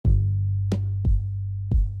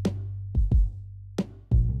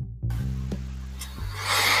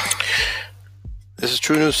This is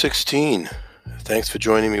True News 16. Thanks for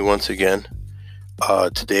joining me once again.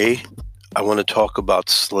 Today, I want to talk about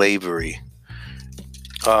slavery.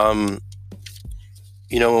 When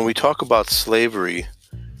we talk about slavery,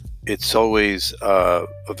 it's always a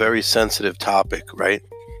very sensitive topic, right?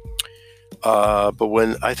 But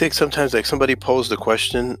when I think sometimes like somebody posed a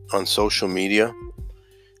question on social media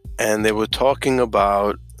and they were talking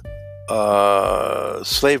about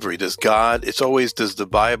slavery. Does the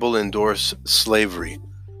Bible endorse slavery,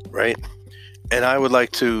 right? And I would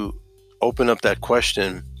like to open up that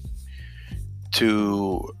question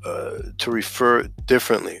to refer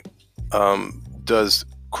differently. Does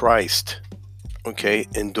Christ,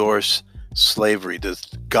 endorse slavery? Does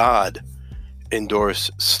God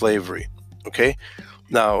endorse slavery? Okay.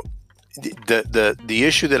 Now, the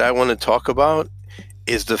issue that I want to talk about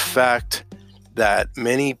is the fact that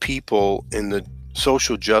many people in the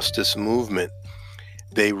social justice movement,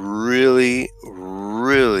 they really,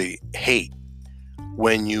 really hate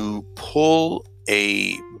when you pull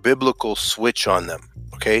a biblical switch on them,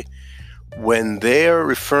 okay? When they're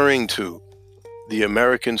referring to the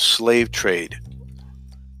American slave trade,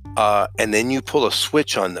 and then you pull a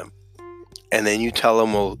switch on them, and then you tell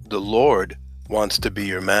them, well, the Lord wants to be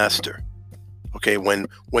your master. Okay, when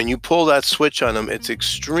you pull that switch on them, it's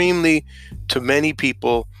extremely, to many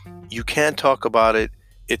people, you can't talk about it.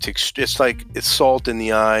 It's like it's salt in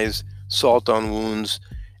the eyes, salt on wounds,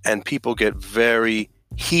 and people get very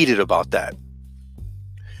heated about that.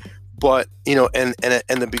 But and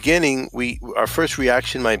in the beginning, our first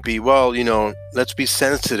reaction might be, well, let's be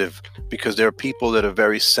sensitive, because there are people that are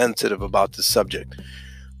very sensitive about the subject.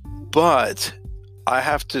 But I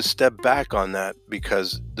have to step back on that,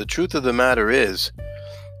 because the truth of the matter is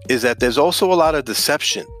that there's also a lot of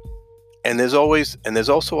deception, and there's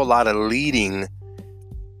also a lot of leading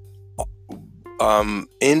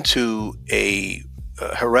into a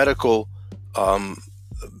heretical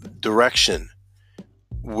direction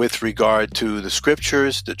with regard to the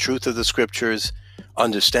scriptures, the truth of the scriptures,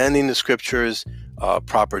 understanding the scriptures,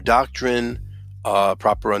 proper doctrine,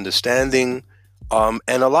 proper understanding,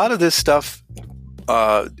 and a lot of this stuff.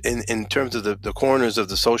 In terms of the corners of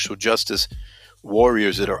the social justice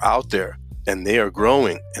warriors that are out there, and they are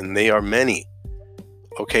growing, and they are many.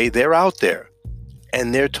 Okay, they're out there,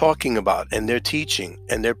 and they're talking about, and they're teaching,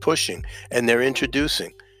 and they're pushing, and they're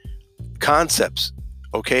introducing concepts,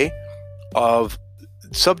 of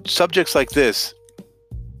subjects like this,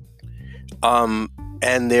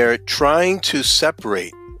 and they're trying to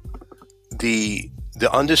separate the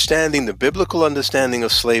understanding, the biblical understanding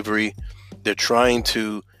of slavery. They're trying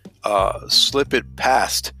to slip it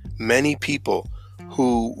past many people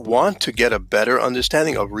who want to get a better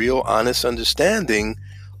understanding, a real, honest understanding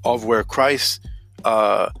of where Christ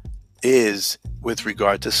is with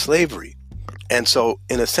regard to slavery. And so,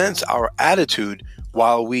 in a sense, our attitude,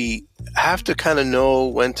 while we have to kind of know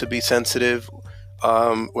when to be sensitive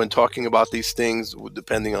when talking about these things,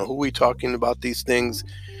 depending on who we're talking about these things,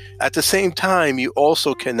 at the same time, you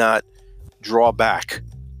also cannot draw back.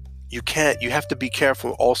 You have to be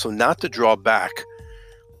careful also not to draw back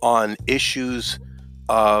on issues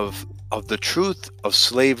of the truth of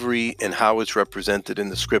slavery and how it's represented in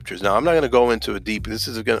the scriptures. Now, I'm not going to go into it deep. This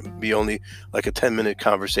is going to be only like a 10-minute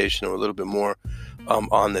conversation or a little bit more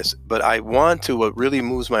on this. But I want to, what really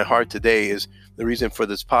moves my heart today is the reason for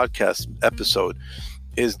this podcast episode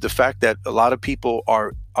is the fact that a lot of people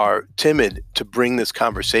are timid to bring this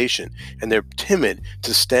conversation, and they're timid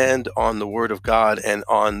to stand on the Word of God and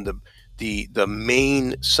on the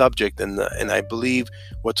main subject, and I believe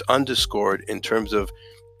what's underscored in terms of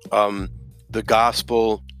the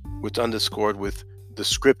gospel, what's underscored with the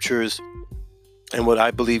scriptures, and what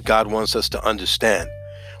I believe God wants us to understand.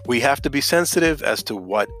 We have to be sensitive as to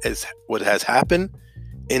what has happened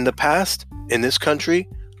in the past in this country.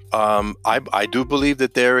 I do believe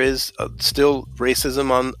that there is still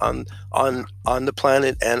racism on the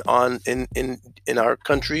planet and in our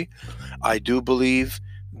country. I do believe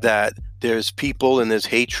that there's people and there's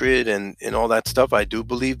hatred and all that stuff. I do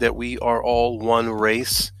believe that we are all one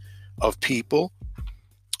race of people.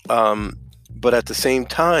 But at the same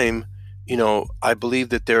time, I believe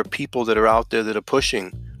that there are people that are out there that are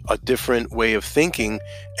pushing a different way of thinking,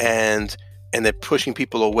 and they're pushing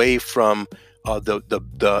people away from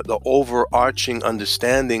the overarching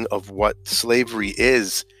understanding of what slavery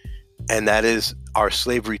is, and that is our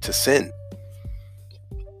slavery to sin.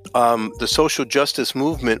 The social justice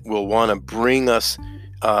movement will want to bring us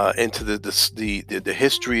into the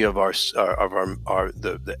history of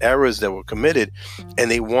the errors that were committed,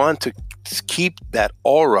 and they want to keep that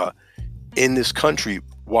aura in this country,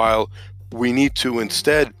 while we need to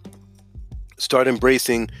instead Start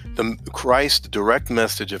embracing the Christ direct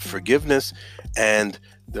message of forgiveness, and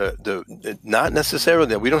the not necessarily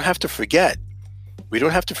that we don't have to forget. We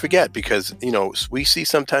don't have to forget, because we see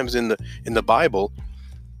sometimes in the Bible,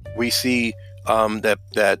 we see that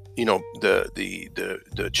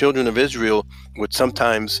the children of Israel would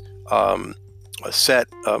sometimes set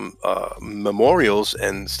memorials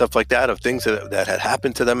and stuff like that of things that had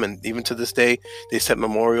happened to them, and even to this day they set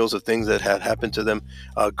memorials of things that had happened to them,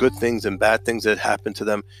 good things and bad things that happened to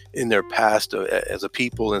them in their past as a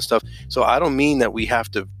people and stuff. So I don't mean that we have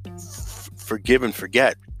to forgive and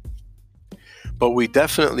forget, but we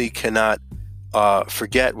definitely cannot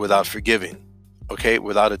forget without forgiving. Okay,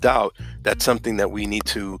 without a doubt, that's something that we need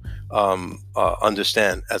to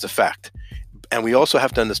understand as a fact. And we also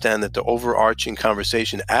have to understand that the overarching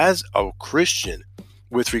conversation as a Christian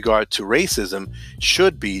with regard to racism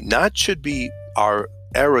should be our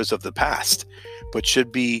errors of the past, but should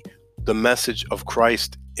be the message of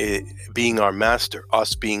Christ being our master,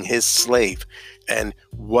 us being his slave, and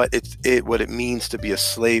what it means to be a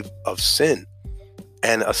slave of sin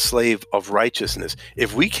and a slave of righteousness.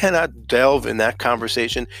 If we cannot delve in that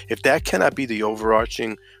conversation, if that cannot be the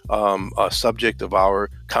overarching subject of our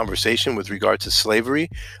conversation with regard to slavery,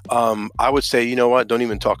 I would say, you know what? Don't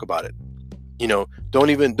even talk about it. Don't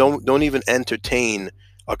even entertain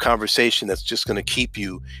a conversation that's just going to keep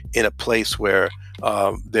you in a place where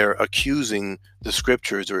they're accusing the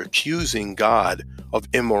scriptures or accusing God of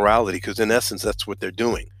immorality, because in essence, that's what they're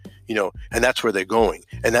doing. And that's where they're going,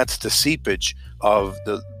 and that's the seepage of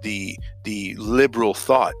the liberal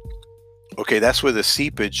thought. Okay, that's where the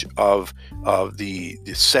seepage of the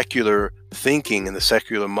secular thinking and the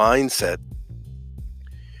secular mindset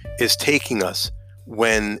is taking us,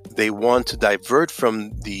 when they want to divert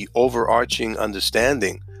from the overarching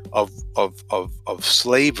understanding of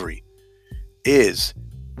slavery, is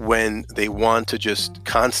when they want to just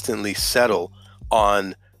constantly settle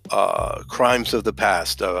on crimes of the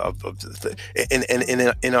past. In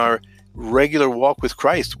our regular walk with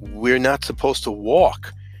Christ, we're not supposed to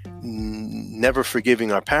walk never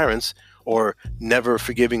forgiving our parents, or never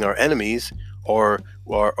forgiving our enemies, or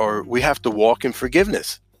we have to walk in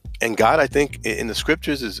forgiveness. And God, I think, in the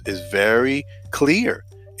scriptures is very clear.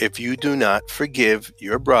 If you do not forgive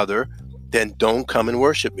your brother, then don't come and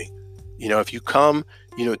worship me. If you come,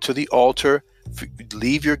 to the altar,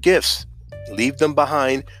 leave your gifts, leave them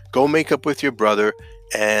behind, go make up with your brother.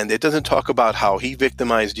 And it doesn't talk about how he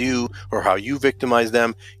victimized you or how you victimized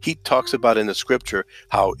them. He talks about in the scripture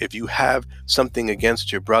how if you have something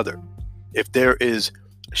against your brother, if there is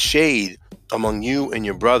shade among you and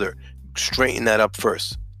your brother, straighten that up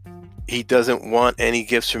first. He doesn't want any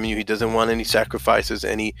gifts from you. He doesn't want any sacrifices.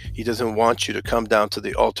 He doesn't want you to come down to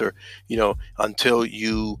the altar, until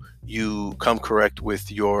you come correct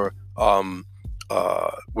with your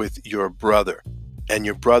brother. And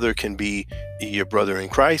your brother can be your brother in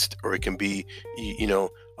Christ, or it can be,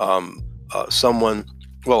 someone.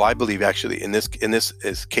 Well, I believe actually in this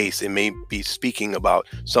case, it may be speaking about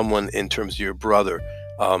someone in terms of your brother.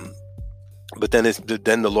 But then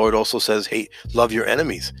the Lord also says, hey, love your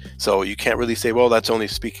enemies. So you can't really say, well, that's only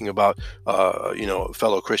speaking about,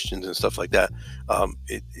 fellow Christians and stuff like that.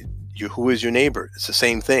 Who is your neighbor? It's the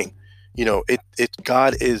same thing.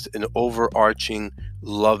 God is an overarching,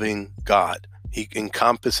 loving God. He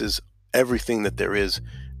encompasses everything that there is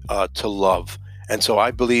to love. And so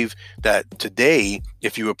I believe that today,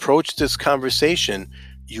 if you approach this conversation,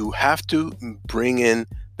 you have to bring in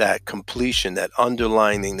that completion, that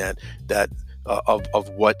underlining, that of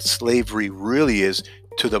what slavery really is,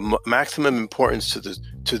 to the maximum importance to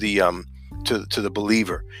the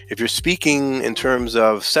believer. If you're speaking in terms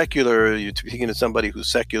of secular, you're speaking to somebody who's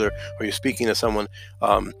secular, or you're speaking to someone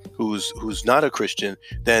who's not a Christian,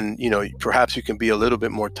 then perhaps you can be a little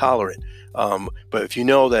bit more tolerant. But if you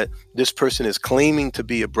know that this person is claiming to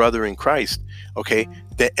be a brother in Christ, okay,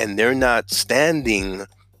 and they're not standing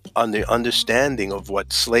on the understanding of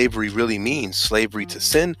what slavery really means, slavery to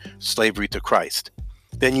sin, slavery to Christ,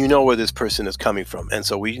 then you know where this person is coming from. And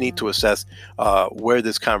so we need to assess where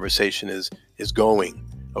this conversation is going,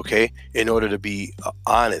 okay, in order to be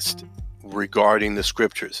honest regarding the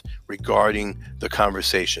scriptures, regarding the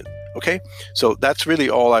conversation, okay? So that's really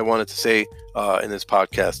all I wanted to say in this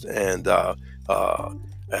podcast. And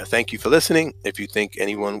thank you for listening. If you think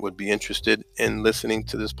anyone would be interested in listening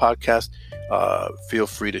to this podcast, feel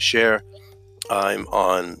free to share. I'm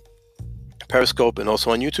on Periscope and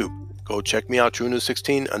also on YouTube. Go check me out, True News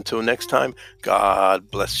 16. Until next time,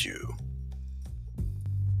 God bless you.